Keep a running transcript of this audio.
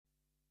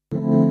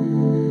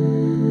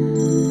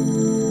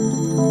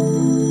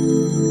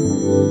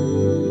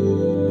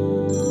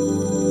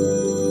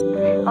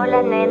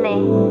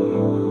Dime,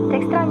 te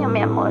extraño,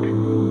 mi amor.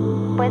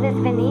 ¿Puedes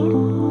venir?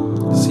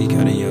 Sí,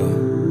 cariño,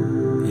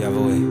 ya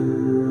voy.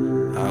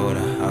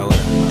 Ahora.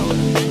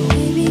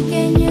 Baby,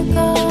 can you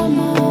come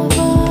over?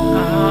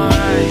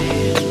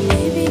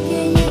 Baby,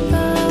 can you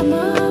come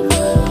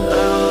over?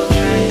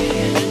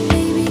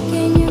 Baby,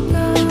 can you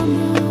come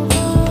over?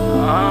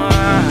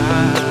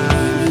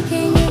 Baby,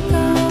 can you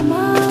come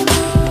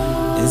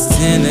over? It's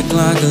 10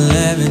 o'clock,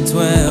 11,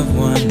 12,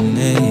 1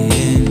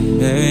 a.m.,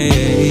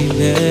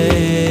 baby.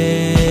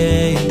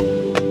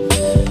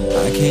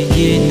 I can't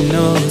get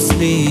no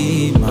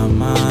sleep, my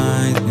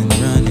mind's been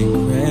running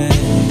crazy.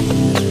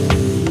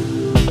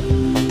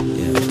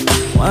 Yeah.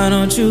 Why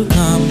don't you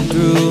come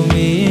through,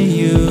 me and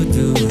you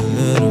do a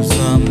little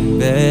something,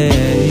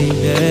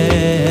 baby?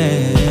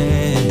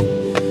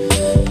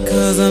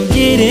 Cause I'm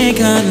getting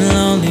kinda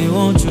lonely,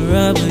 won't you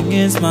rub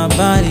against my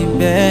body,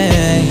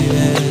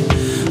 baby?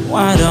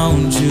 Why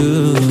don't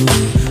you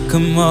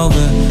come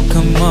over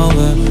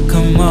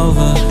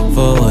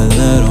for a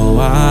little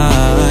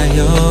while?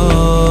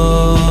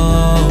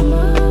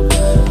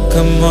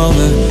 Come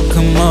over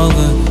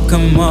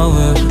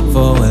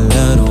for a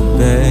little,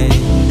 baby.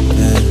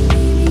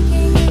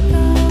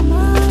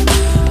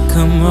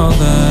 Come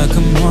over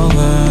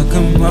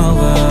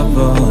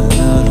for a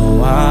little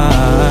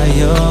while.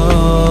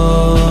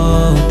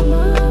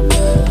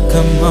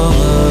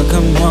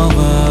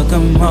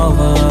 Come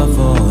over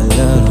for a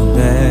little,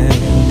 baby.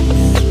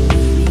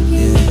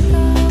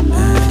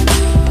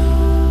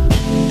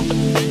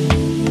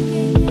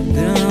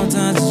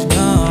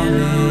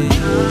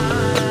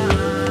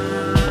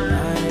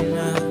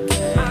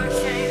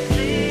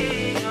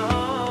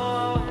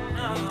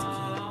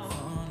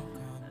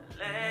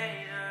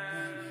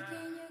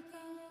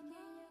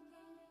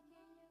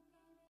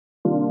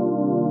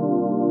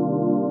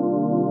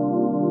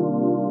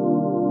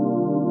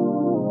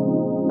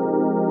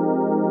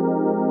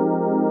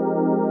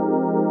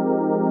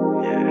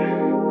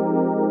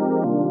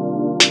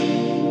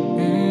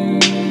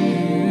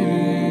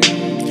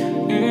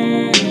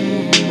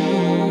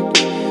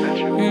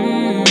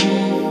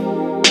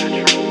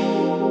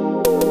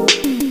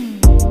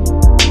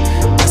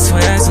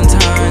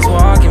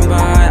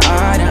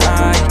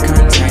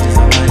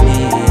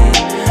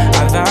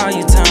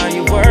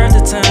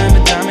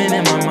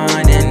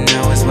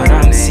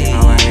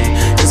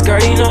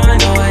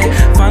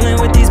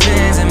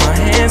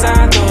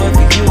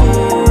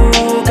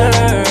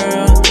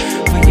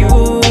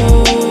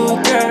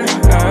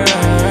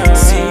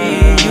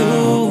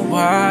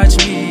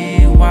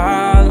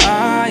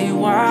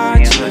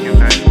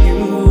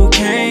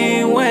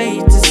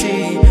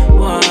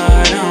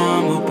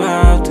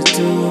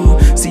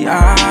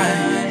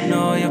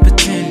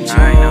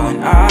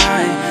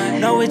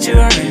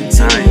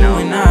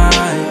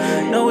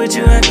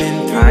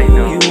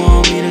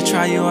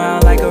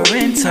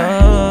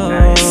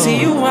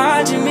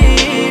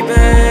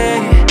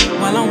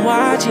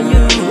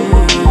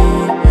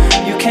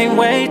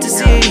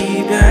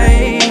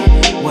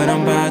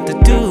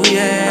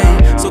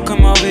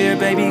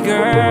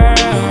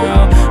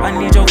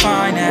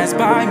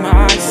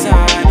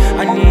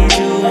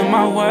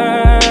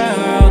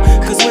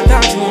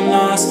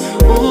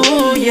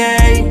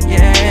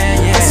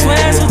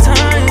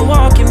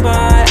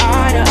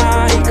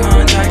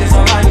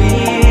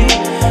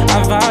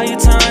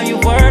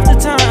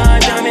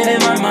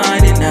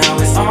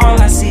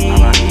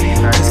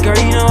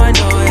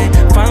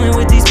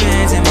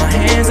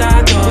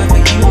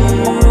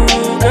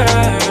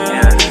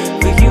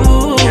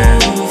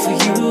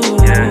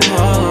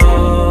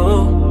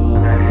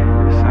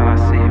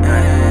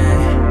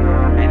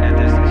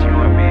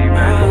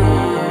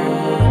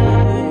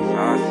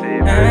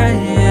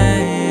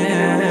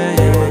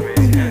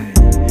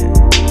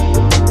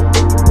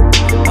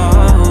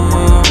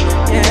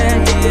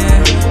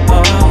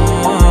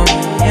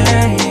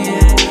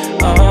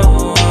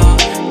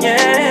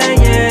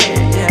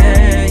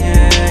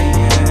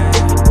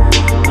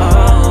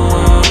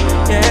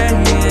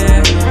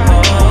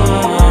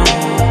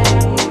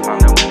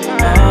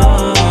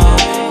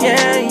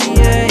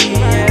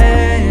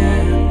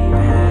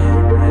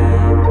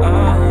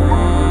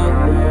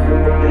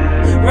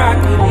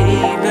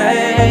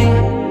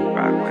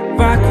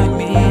 Rock with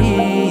me,